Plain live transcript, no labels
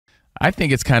I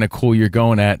think it's kind of cool you're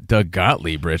going at Doug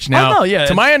Gottlieb, Rich. Now,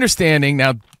 to my understanding,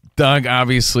 now Doug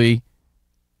obviously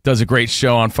does a great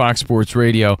show on Fox Sports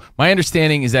Radio. My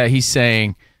understanding is that he's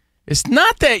saying, it's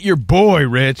not that your boy,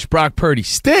 Rich, Brock Purdy,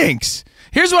 stinks.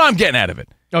 Here's what I'm getting out of it.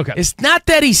 Okay. It's not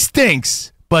that he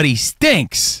stinks, but he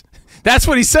stinks. That's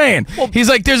what he's saying. Well, he's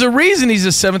like, there's a reason he's a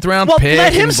 7th-round pick.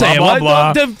 Let him say blah, it.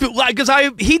 Blah, blah. Because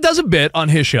he does a bit on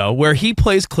his show where he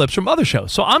plays clips from other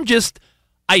shows. So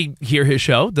I hear his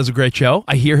show, does a great show.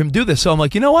 I hear him do this. So I'm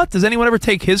like, you know what? Does anyone ever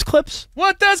take his clips?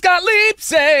 What does Gottlieb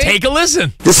say? Take a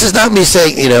listen. This is not me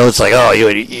saying, it's like, oh,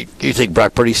 you think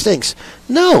Brock Purdy stinks.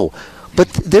 No, but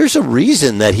there's a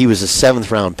reason that he was a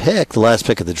 7th-round pick, the last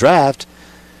pick of the draft.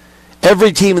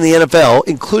 Every team in the NFL,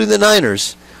 including the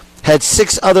Niners, had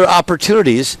 6 other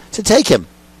opportunities to take him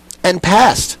and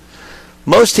passed.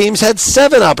 Most teams had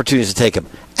 7 opportunities to take him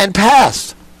and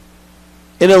passed.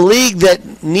 In a league that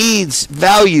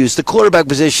values the quarterback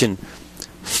position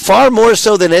far more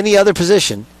so than any other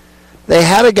position, they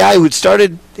had a guy who'd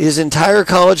started his entire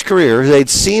college career, who they'd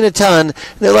seen a ton, and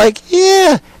they're like,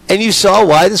 yeah, and you saw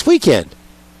why this weekend.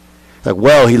 Like,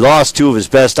 well, he lost 2 of his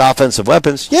best offensive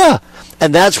weapons. Yeah,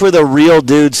 and that's where the real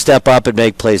dudes step up and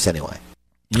make plays anyway.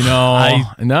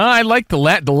 I like the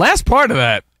last part of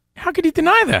that. How could you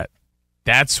deny that?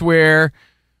 That's where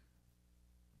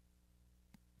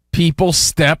people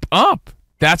step up.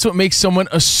 That's what makes someone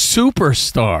a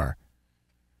superstar.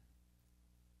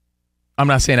 I'm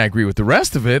not saying I agree with the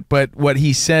rest of it, but what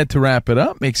he said to wrap it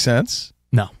up makes sense.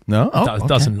 No. It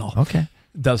doesn't at all. Okay.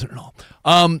 It doesn't at all.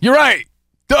 You're right.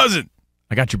 Doesn't.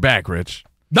 I got your back, Rich.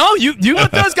 No, you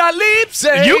what does Gottlieb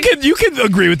say? You can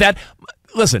agree with that.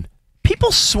 Listen,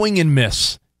 people swing and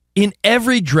miss in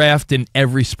every draft in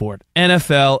every sport.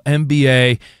 NFL,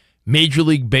 NBA, Major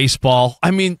League Baseball.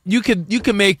 I mean, you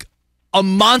can make a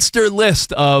monster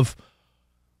list of,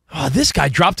 this guy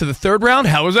dropped to the 3rd round.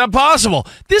 How is that possible?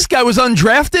 This guy was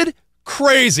undrafted?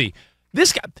 Crazy.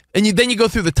 This guy, and then you go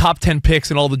through the top 10 picks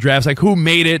and all the drafts, like who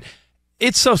made it.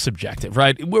 It's so subjective,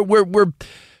 right?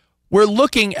 We're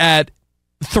looking at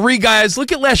 3 guys.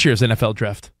 Look at last year's NFL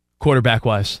draft,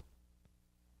 quarterback-wise.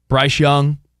 Bryce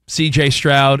Young, C.J.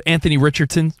 Stroud, Anthony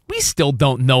Richardson. We still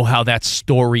don't know how that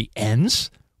story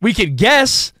ends. We could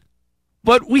guess,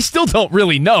 but we still don't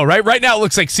really know, right? Right now it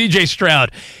looks like C.J.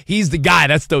 Stroud. He's the guy.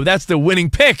 That's the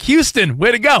winning pick. Houston,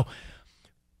 way to go.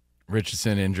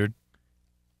 Richardson injured.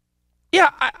 Yeah,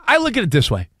 I look at it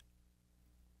this way.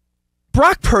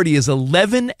 Brock Purdy is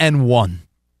 11-1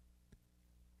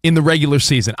 in the regular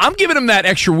season. I'm giving him that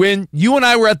extra win. You and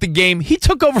I were at the game. He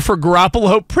took over for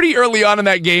Garoppolo pretty early on in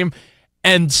that game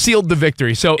and sealed the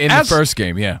victory. So in the first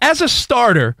game, yeah. As a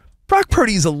starter, Brock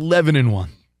Purdy is 11-1.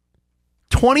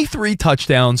 23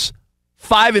 touchdowns,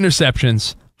 5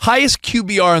 interceptions, highest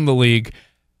QBR in the league.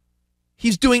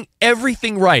 He's doing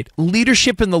everything right.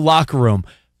 Leadership in the locker room,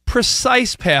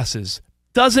 precise passes,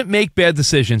 doesn't make bad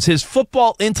decisions. His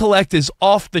football intellect is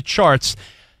off the charts.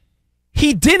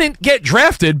 He didn't get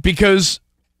drafted because,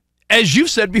 as you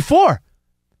said before,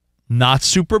 not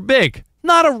super big,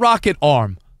 not a rocket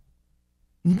arm,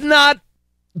 not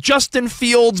Justin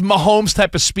Fields, Mahomes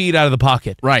type of speed out of the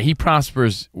pocket. Right, he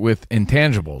prospers with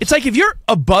intangibles. It's like if you're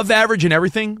above average in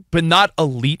everything, but not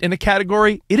elite in a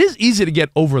category, it is easy to get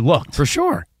overlooked. For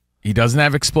sure. He doesn't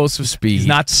have explosive speed. He's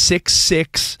not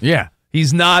 6'6". Yeah.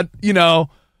 He's not, he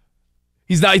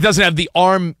doesn't have the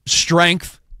arm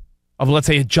strength of, let's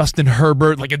say, a Justin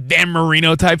Herbert, like a Dan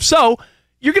Marino type. So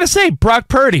you're going to say Brock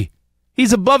Purdy.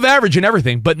 He's above average in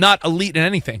everything, but not elite in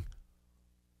anything.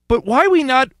 But why are we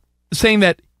not saying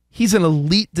that he's an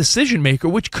elite decision maker,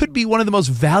 which could be one of the most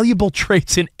valuable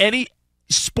traits in any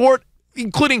sport,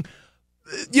 including,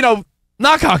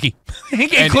 knock hockey,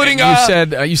 including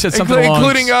you said something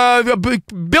including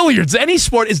billiards. Any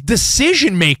sport is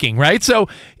decision making, right? So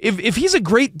if he's a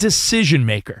great decision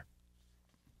maker,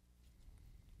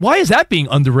 why is that being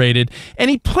underrated? And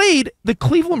he played the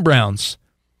Cleveland Browns,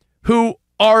 who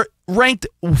are ranked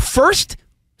 1st,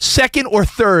 2nd, or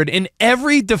 3rd in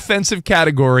every defensive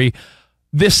category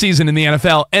this season in the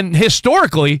NFL, and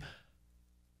historically,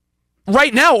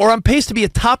 right now, are on pace to be a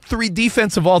top 3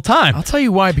 defense of all time. I'll tell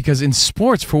you why, because in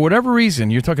sports, for whatever reason,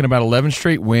 you're talking about 11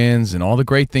 straight wins and all the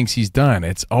great things he's done.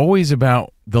 It's always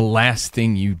about the last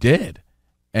thing you did.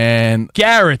 And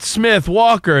Garrett, Smith,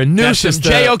 Walker, Newsom,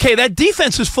 J.O.K., that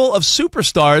defense was full of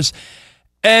superstars,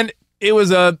 and it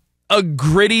was a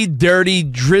gritty, dirty,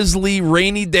 drizzly,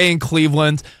 rainy day in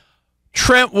Cleveland.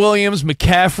 Trent Williams,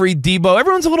 McCaffrey, Debo,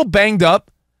 everyone's a little banged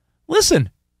up. Listen,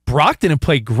 Brock didn't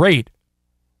play great,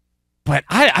 but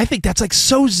I think that's like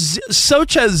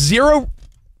such a zero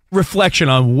reflection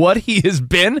on what he has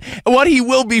been and what he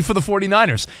will be for the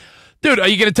 49ers. Dude, are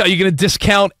you going to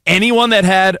discount anyone that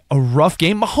had a rough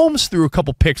game? Mahomes threw a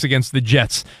couple picks against the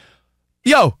Jets.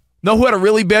 Yo, know who had a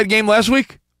really bad game last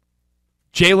week?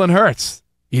 Jalen Hurts.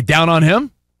 You down on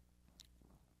him?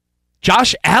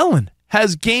 Josh Allen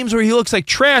has games where he looks like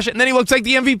trash, and then he looks like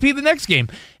the MVP the next game.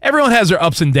 Everyone has their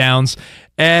ups and downs,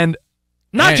 and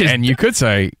you could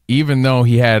say, even though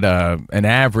he had an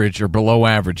average or below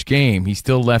average game, he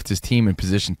still left his team in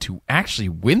position to actually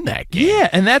win that game. Yeah,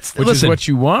 and which is what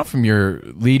you want from your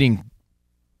leading,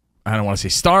 I don't want to say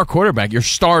star quarterback, your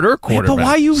starter quarterback. Yeah, but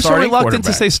why are you so reluctant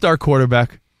to say star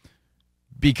quarterback?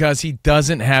 Because he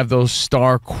doesn't have those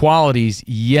star qualities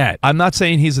yet. I'm not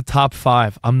saying he's a top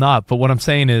 5. I'm not. But what I'm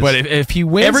saying is, but if he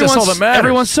wins, that's all that matters.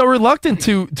 Everyone's so reluctant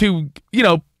to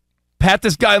pat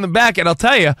this guy on the back. And I'll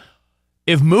tell you,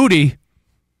 if Moody,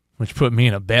 which put me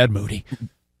in a bad Moody,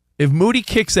 if Moody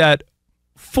kicks that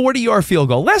 40-yard field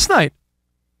goal last night,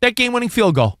 that game-winning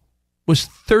field goal was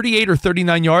 38 or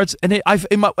 39 yards, and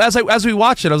as we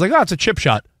watched it, I was like, oh, it's a chip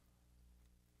shot.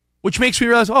 Which makes me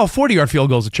realize, 40-yard field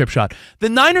goal is a chip shot. The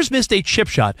Niners missed a chip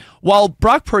shot. While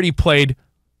Brock Purdy played,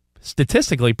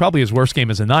 statistically, probably his worst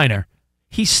game as a Niner,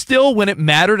 he still, when it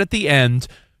mattered at the end,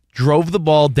 drove the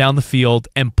ball down the field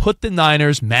and put the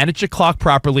Niners, managed the clock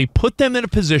properly, put them in a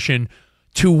position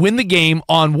to win the game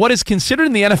on what is considered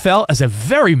in the NFL as a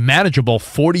very manageable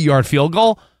 40-yard field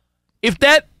goal. If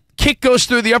that kick goes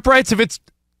through the uprights, if it's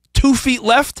 2 feet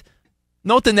left,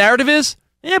 know what the narrative is?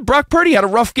 Yeah, Brock Purdy had a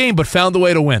rough game, but found a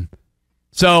way to win.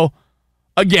 So,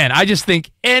 again, I just think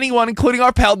anyone, including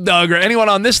our pal Doug, or anyone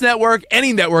on this network,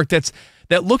 any network that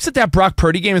looks at that Brock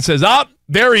Purdy game and says,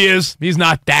 there he is. He's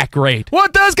not that great.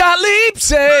 What does Gottlieb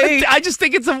say? I just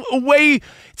think it's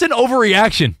it's an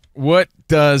overreaction. What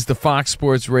does the Fox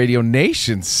Sports Radio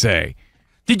Nation say?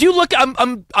 Did you look?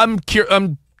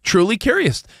 I'm truly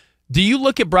curious. Do you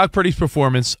look at Brock Purdy's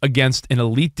performance against an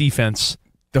elite defense?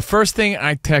 The first thing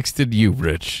I texted you,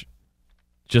 Rich,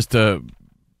 just to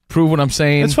prove what I'm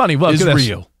saying, it's funny. Look, is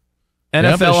real.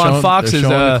 NFL on Fox is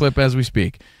showing the clip as we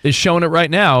speak. Is showing it right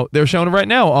now. They're showing it right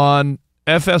now on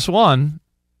FS1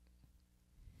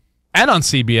 and on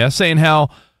CBS, saying how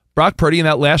Brock Purdy in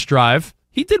that last drive,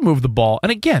 he did move the ball,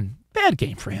 and again, bad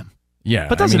game for him. Yeah,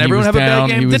 but doesn't everyone have a bad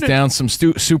game? He was down some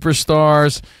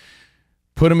superstars,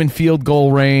 put him in field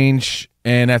goal range.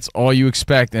 And that's all you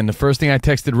expect. And the first thing I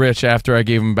texted Rich after I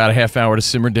gave him about a half hour to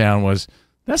simmer down was,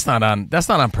 that's not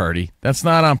on Purdy. That's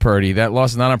not on Purdy. That loss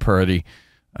is not on Purdy.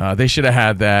 They should have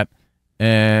had that.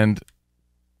 And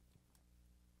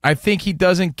I think he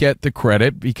doesn't get the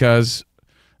credit because,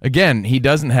 again, he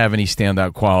doesn't have any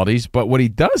standout qualities. But what he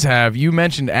does have, you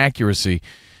mentioned accuracy.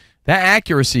 That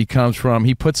accuracy comes from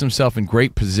he puts himself in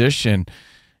great position.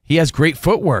 He has great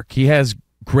footwork. He has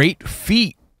great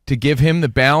feet to give him the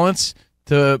balance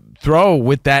to throw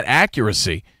with that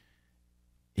accuracy.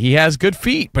 He has good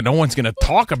feet, but no one's going to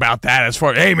talk about that as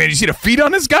far as, hey, man, you see the feet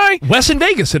on this guy? Wes in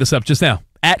Vegas hit us up just now.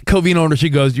 At COVINO RICH, he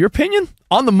goes, your opinion?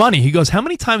 On the money. He goes, how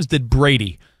many times did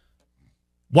Brady,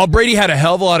 while Brady had a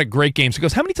hell of a lot of great games, he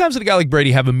goes, how many times did a guy like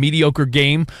Brady have a mediocre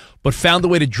game but found a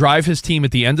way to drive his team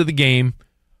at the end of the game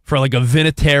for like a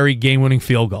Vinatieri game-winning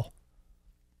field goal?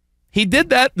 He did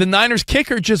that. The Niners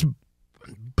kicker just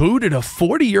booted a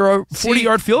 40-yard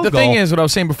field goal. The thing is, what I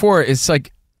was saying before, it's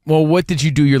like, well, what did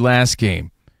you do your last game?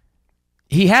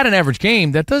 He had an average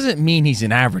game. That doesn't mean he's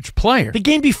an average player. The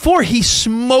game before, he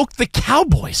smoked the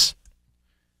Cowboys.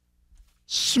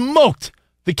 Smoked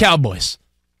the Cowboys.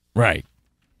 Right.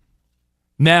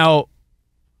 Now,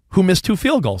 who missed 2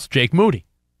 field goals? Jake Moody.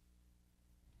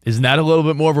 Isn't that a little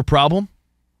bit more of a problem?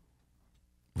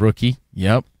 Rookie.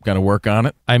 Yep. Got to work on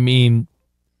it. I mean,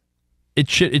 it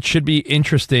should be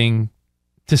interesting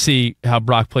to see how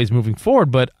Brock plays moving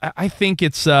forward, but I think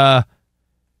it's all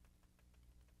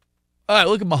right,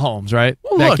 look at Mahomes, right?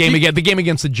 Well, the game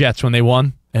against the Jets when they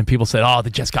won, and people said, "Oh, the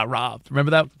Jets got robbed."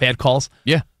 Remember that? Bad calls.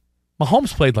 Yeah.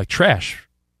 Mahomes played like trash,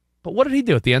 but what did he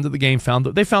do at the end of the game?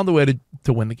 They found a way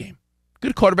to win the game.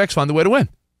 Good quarterbacks find a way to win,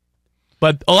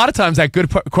 but a lot of times that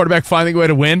good quarterback finding a way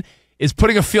to win is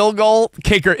putting a field goal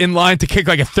kicker in line to kick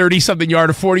like a 30-something yard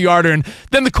or 40-yarder, and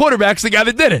then the quarterback's the guy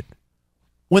that did it.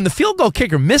 When the field goal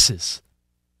kicker misses,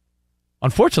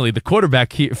 unfortunately, the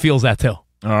quarterback feels that too.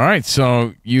 All right,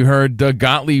 so you heard Doug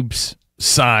Gottlieb's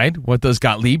side. What does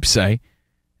Gottlieb say?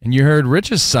 And you heard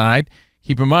Rich's side.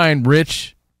 Keep in mind,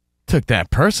 Rich took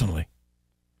that personally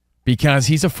because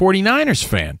he's a 49ers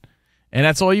fan, and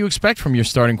that's all you expect from your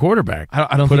starting quarterback.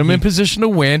 I don't put him in position to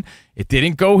win. It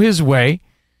didn't go his way.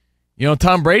 You know,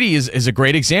 Tom Brady is a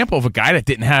great example of a guy that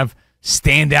didn't have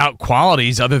standout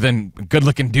qualities other than a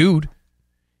good-looking dude.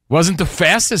 Wasn't the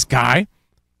fastest guy.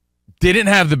 Didn't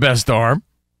have the best arm.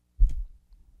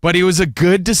 but he was a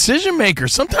good decision maker.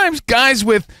 Sometimes guys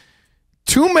with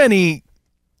too many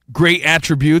great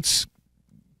attributes,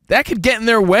 that could get in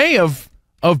their way of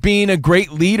being a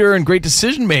great leader and great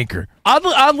decision maker.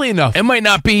 Oddly enough, it might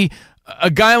not be a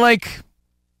guy like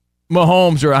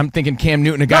Mahomes, or I'm thinking Cam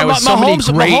Newton, a guy with so many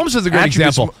great Mahomes is a great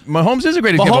example. Mahomes is a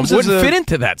great example. Wouldn't fit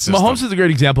into that system. Mahomes is a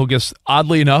great example because,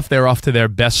 oddly enough, they're off to their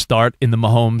best start in the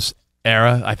Mahomes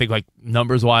era, I think, like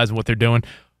numbers-wise and what they're doing.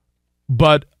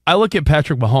 But I look at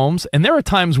Patrick Mahomes, and there are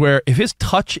times where if his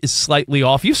touch is slightly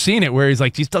off, you've seen it where he's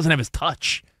like, he doesn't have his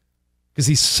touch because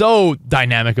he's so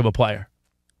dynamic of a player.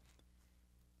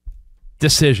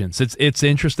 Decisions. It's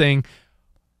interesting.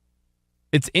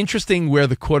 It's interesting where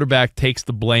the quarterback takes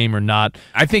the blame or not.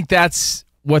 I think that's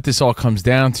what this all comes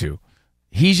down to.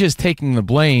 He's just taking the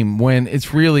blame when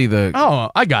it's really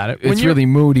I got it. It's really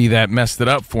Moody that messed it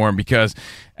up for him because,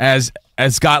 as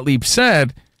Gottlieb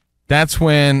said, that's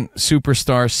when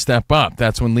superstars step up.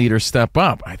 That's when leaders step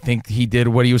up. I think he did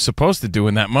what he was supposed to do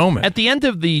in that moment. At the end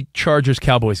of the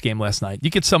Chargers-Cowboys game last night, you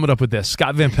could sum it up with this.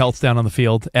 Scott Van Pelt's down on the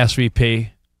field,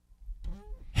 SVP,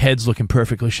 head's looking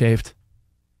perfectly shaved.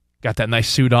 Got that nice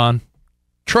suit on.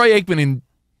 Troy Aikman and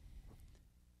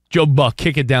Joe Buck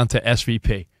kick it down to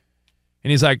SVP.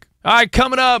 And he's like, all right,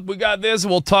 coming up, we got this, and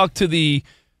we'll talk to the,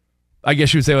 I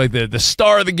guess you would say, like the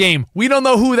star of the game. We don't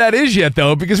know who that is yet,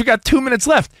 though, because we got 2 minutes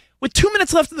left. With 2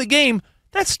 minutes left of the game,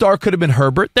 that star could have been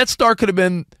Herbert. That star could have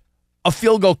been a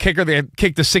field goal kicker that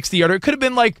kicked a 60-yarder. It could have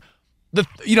been like the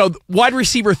wide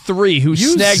receiver 3 who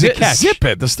snagged the catch. Zip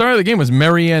it. The star of the game was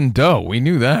Marianne Doe. We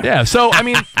knew that. Yeah, so, I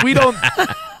mean, we don't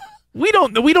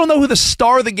know who the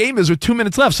star of the game is with 2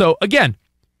 minutes left. So, again,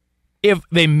 if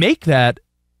they make that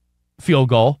field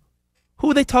goal, who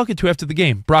are they talking to after the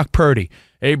game? Brock Purdy.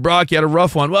 Hey, Brock, you had a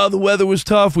rough one. Well, the weather was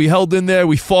tough. We held in there.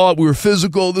 We fought. We were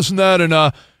physical, this and that.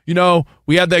 And,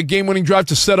 we had that game-winning drive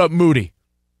to set up Moody.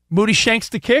 Moody shanks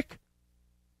the kick.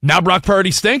 Now Brock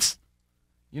Purdy stinks.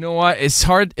 You know what? It's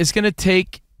hard. It's going to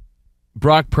take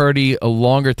Brock Purdy a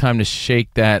longer time to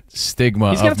shake that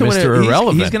stigma of Mr.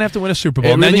 Irrelevant. He's going to have to win a Super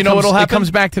Bowl. And then what'll happen? It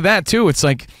comes back to that, too. It's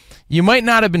like you might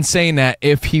not have been saying that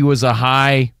if he was a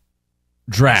high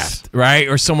draft, right?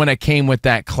 Or someone that came with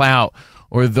that clout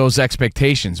or those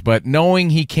expectations. But knowing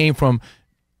he came from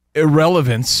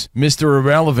irrelevance, Mr.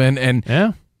 Irrelevant,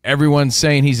 and everyone's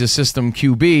saying he's a system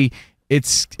QB,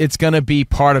 it's going to be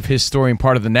part of his story and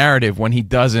part of the narrative when he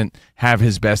doesn't have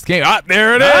his best game.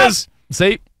 There it is.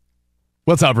 See?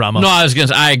 What's up, Ramos? No,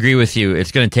 I agree with you.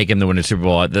 It's going to take him to win a Super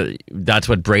Bowl. That's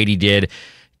what Brady did.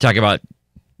 Talk about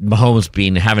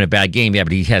Mahomes having a bad game. Yeah,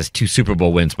 but he has 2 Super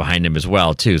Bowl wins behind him as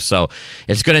well, too. So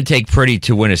it's going to take Purdy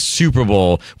to win a Super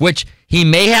Bowl, which he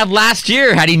may have last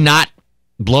year had he not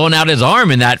blown out his arm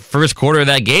in that first quarter of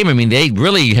that game. I mean, they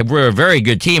really were a very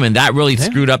good team, and that really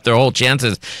screwed up their whole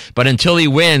chances. But until he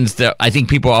wins, I think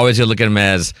people always look at him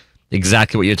as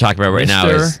exactly what you're talking about right now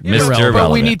is Mr. Irrelevant.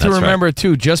 But we need to remember,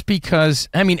 too, just because,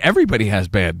 I mean, everybody has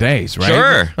bad days, right?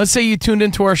 Sure. Let's say you tuned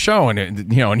into our show and,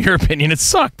 in your opinion, it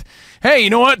sucked. Hey,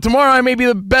 you know what? Tomorrow I may be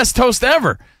the best host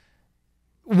ever.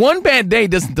 One bad day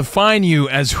doesn't define you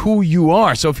as who you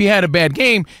are. So if he had a bad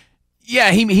game,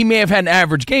 he may have had an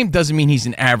average game. Doesn't mean he's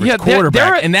an average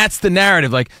quarterback. And that's the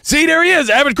narrative. Like, see, there he is.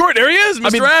 Average quarterback. There he is,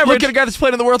 Mr. Average. Look at a guy that's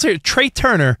played in the World Series. Trey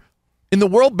Turner, in the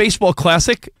World Baseball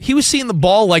Classic, he was seeing the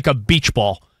ball like a beach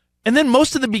ball. And then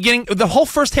most of the whole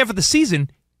first half of the season,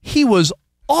 he was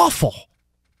awful.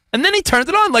 And then he turned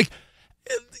it on. Like,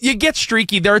 you get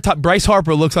streaky. Bryce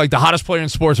Harper looks like the hottest player in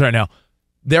sports right now.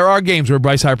 There are games where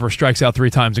Bryce Harper strikes out 3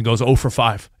 times and goes 0 for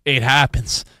 5. It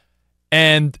happens.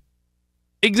 And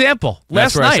example,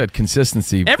 last night, I said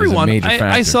consistency is a major factor.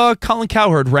 I saw Colin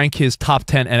Cowherd rank his top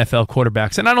 10 NFL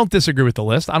quarterbacks, and I don't disagree with the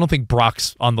list. I don't think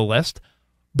Brock's on the list.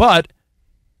 But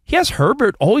he has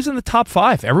Herbert always in the top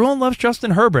 5. Everyone loves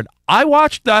Justin Herbert. I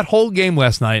watched that whole game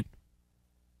last night,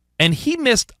 and he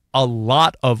missed a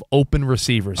lot of open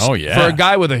receivers. Oh, yeah. For a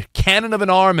guy with a cannon of an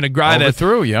arm and a guy that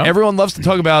everyone loves to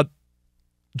talk about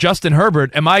Justin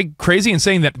Herbert. Am I crazy in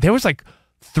saying that there was like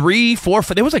 3, 4,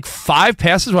 5, there was like 5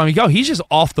 passes where he's just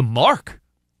off the mark.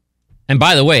 And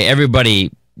by the way,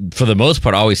 everybody, for the most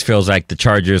part, always feels like the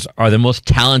Chargers are the most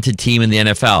talented team in the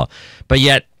NFL. But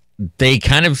yet,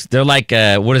 they're like,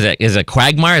 what is it? Is it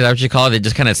quagmire? Is that what you call it? They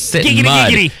just kind of sit in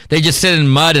mud. They just sit in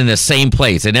mud in the same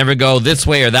place. They never go this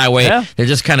way or that way. Yeah. They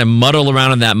just kind of muddle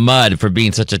around in that mud for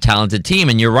being such a talented team.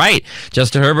 And you're right.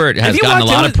 Justin Herbert has gotten a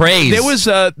lot of praise.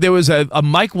 There was a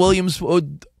Mike Williams.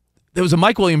 There was a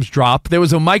Mike Williams drop. There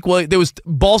was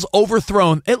balls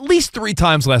overthrown at least 3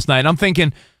 times last night. And I'm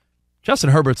thinking,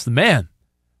 Justin Herbert's the man.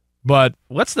 But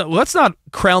let's not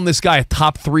crown this guy a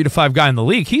top 3 to 5 guy in the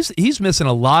league. He's missing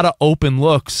a lot of open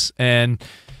looks, and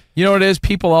You know what it is?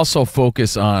 People also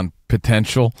focus on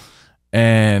potential.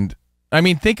 And, I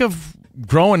mean, think of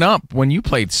growing up when you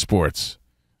played sports.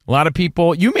 A lot of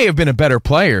people, you may have been a better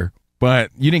player,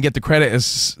 but you didn't get the credit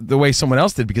as the way someone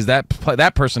else did because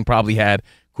that person probably had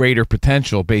greater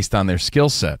potential based on their skill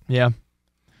set. Yeah.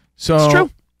 So it's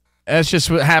true. That's just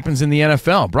what happens in the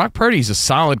NFL. Brock Purdy's a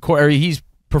solid he's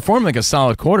performed like a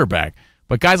solid quarterback,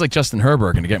 but guys like Justin Herbert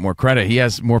are going to get more credit. He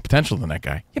has more potential than that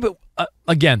guy. Yeah, but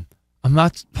again, I'm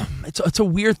not. It's a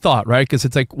weird thought, right? Because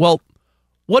it's like, well,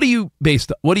 what are you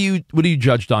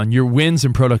judged on? Your wins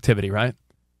and productivity, right?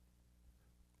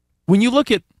 When you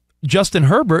look at Justin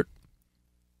Herbert,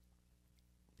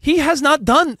 he has not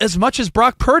done as much as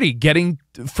Brock Purdy, getting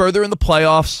further in the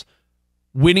playoffs,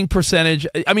 winning percentage.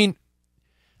 I mean,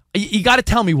 you got to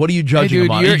tell me, what are you judging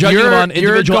him on? Are you judging him on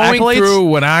individual accolades? You're going through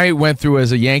what I went through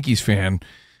as a Yankees fan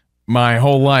my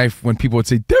whole life when people would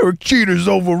say, Derek Jeter's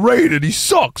overrated. He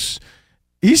sucks.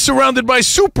 He's surrounded by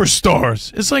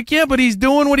superstars. It's like, yeah, but he's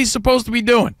doing what he's supposed to be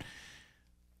doing.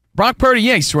 Brock Purdy,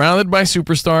 yeah, he's surrounded by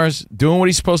superstars, doing what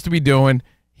he's supposed to be doing.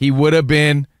 He would have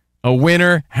been a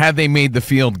winner had they made the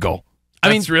field goal.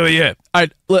 That's really it.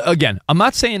 Again, I'm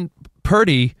not saying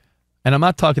Purdy, and I'm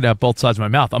not talking out both sides of my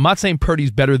mouth. I'm not saying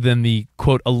Purdy's better than the,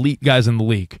 quote, elite guys in the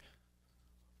league.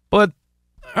 But,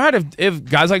 all right, if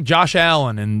guys like Josh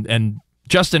Allen and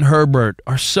Justin Herbert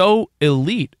are so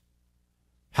elite,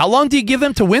 how long do you give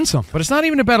them to win some? But it's not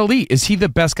even about elite. Is he the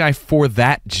best guy for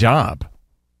that job?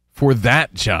 For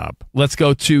that job. Let's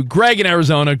go to Greg in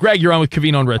Arizona. Greg, you're on with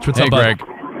COVINO Rich. What's up, buddy? Greg.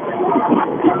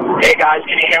 Hey, guys.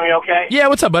 Can you hear me okay? Yeah,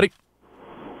 what's up, buddy?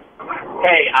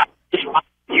 Hey, I just want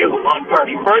you on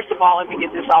Purdy. First of all, let me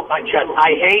get this off my chest.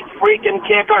 I hate freaking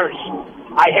kickers.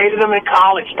 I hated them in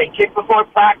college. They kick before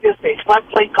practice. They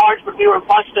play cards when we were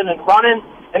busting and running,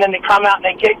 and then they come out and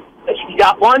they kick. You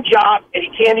got one job, and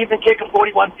you can't even kick a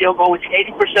 41 field goal, which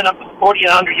 80% of the 40 and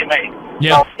under you made.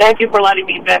 Yeah. So thank you for letting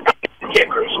me vent the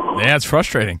kickers. Yeah, it's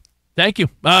frustrating. Thank you.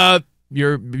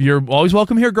 You're always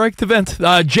welcome here, Greg, to vent.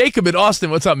 Jacob in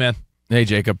Austin, what's up, man? Hey,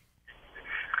 Jacob.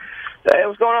 Hey,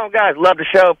 what's going on, guys? Love the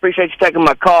show. Appreciate you taking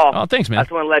my call. Oh, thanks, man. I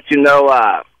just want to let you know,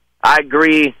 I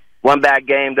agree. One bad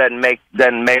game doesn't make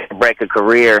or break a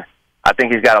career. I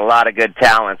think he's got a lot of good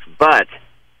talents, but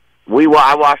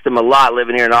I watched him a lot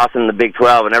living here in Austin in the Big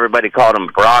 12, and everybody called him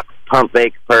Brock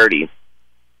Pumpfake Purdy.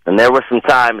 And there were some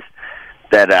times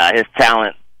that his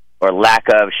talent or lack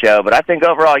of show, but I think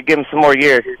overall, you give him some more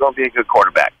years, he's going to be a good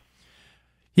quarterback.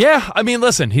 Yeah, I mean,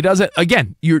 listen, he does it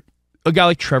again. A guy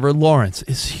like Trevor Lawrence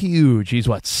is huge. He's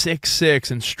 6'6"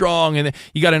 and strong, and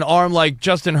you got an arm like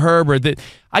Justin Herbert. That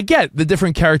I get the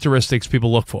different characteristics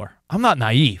people look for. I'm not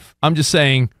naive. I'm just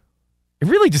saying it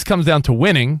really just comes down to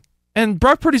winning. And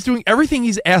Brock Purdy's doing everything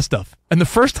he's asked of. And the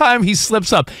first time he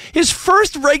slips up, his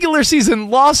first regular season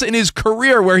loss in his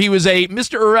career where he was a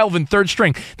Mr. Irrelevant third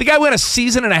string, the guy went a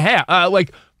season and a half,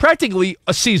 practically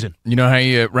a season. You know how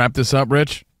you wrap this up,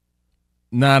 Rich?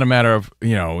 Not a matter of,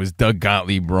 is Doug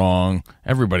Gottlieb wrong?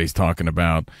 Everybody's talking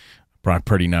about Brock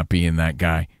Purdy not being that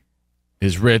guy.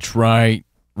 Is Rich right?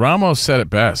 Ramos said it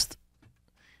best.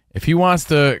 If he wants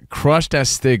to crush that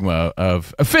stigma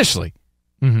of, officially,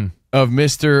 of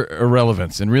Mr.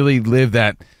 Irrelevance and really live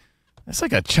that's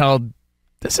like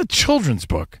that's a children's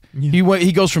book. Yeah.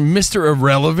 He goes from Mr.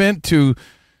 Irrelevant to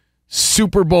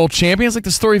Super Bowl champion. It's like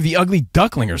the story of the ugly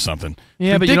duckling or something.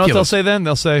 Yeah, but you know what they'll say then?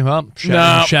 They'll say, well,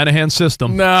 Shanahan's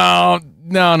system. No,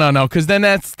 because then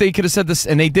they could have said this,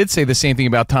 and they did say the same thing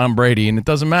about Tom Brady, and it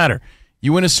doesn't matter.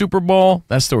 You win a Super Bowl,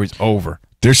 that story's over.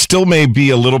 There still may be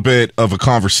a little bit of a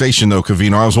conversation, though,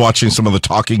 COVINO. I was watching some of the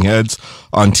talking heads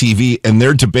on TV, and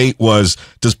their debate was,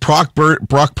 does Brock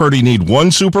Purdy need one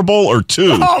Super Bowl or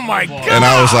two? Oh, my God. And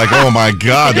I was like, oh, my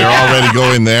God, they're already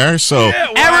going there. So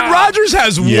Aaron Rodgers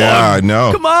has one. Yeah, I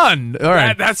know. Come on. All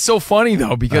right. That's so funny,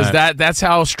 though, because that's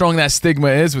how strong that stigma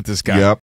is with this guy. Yep.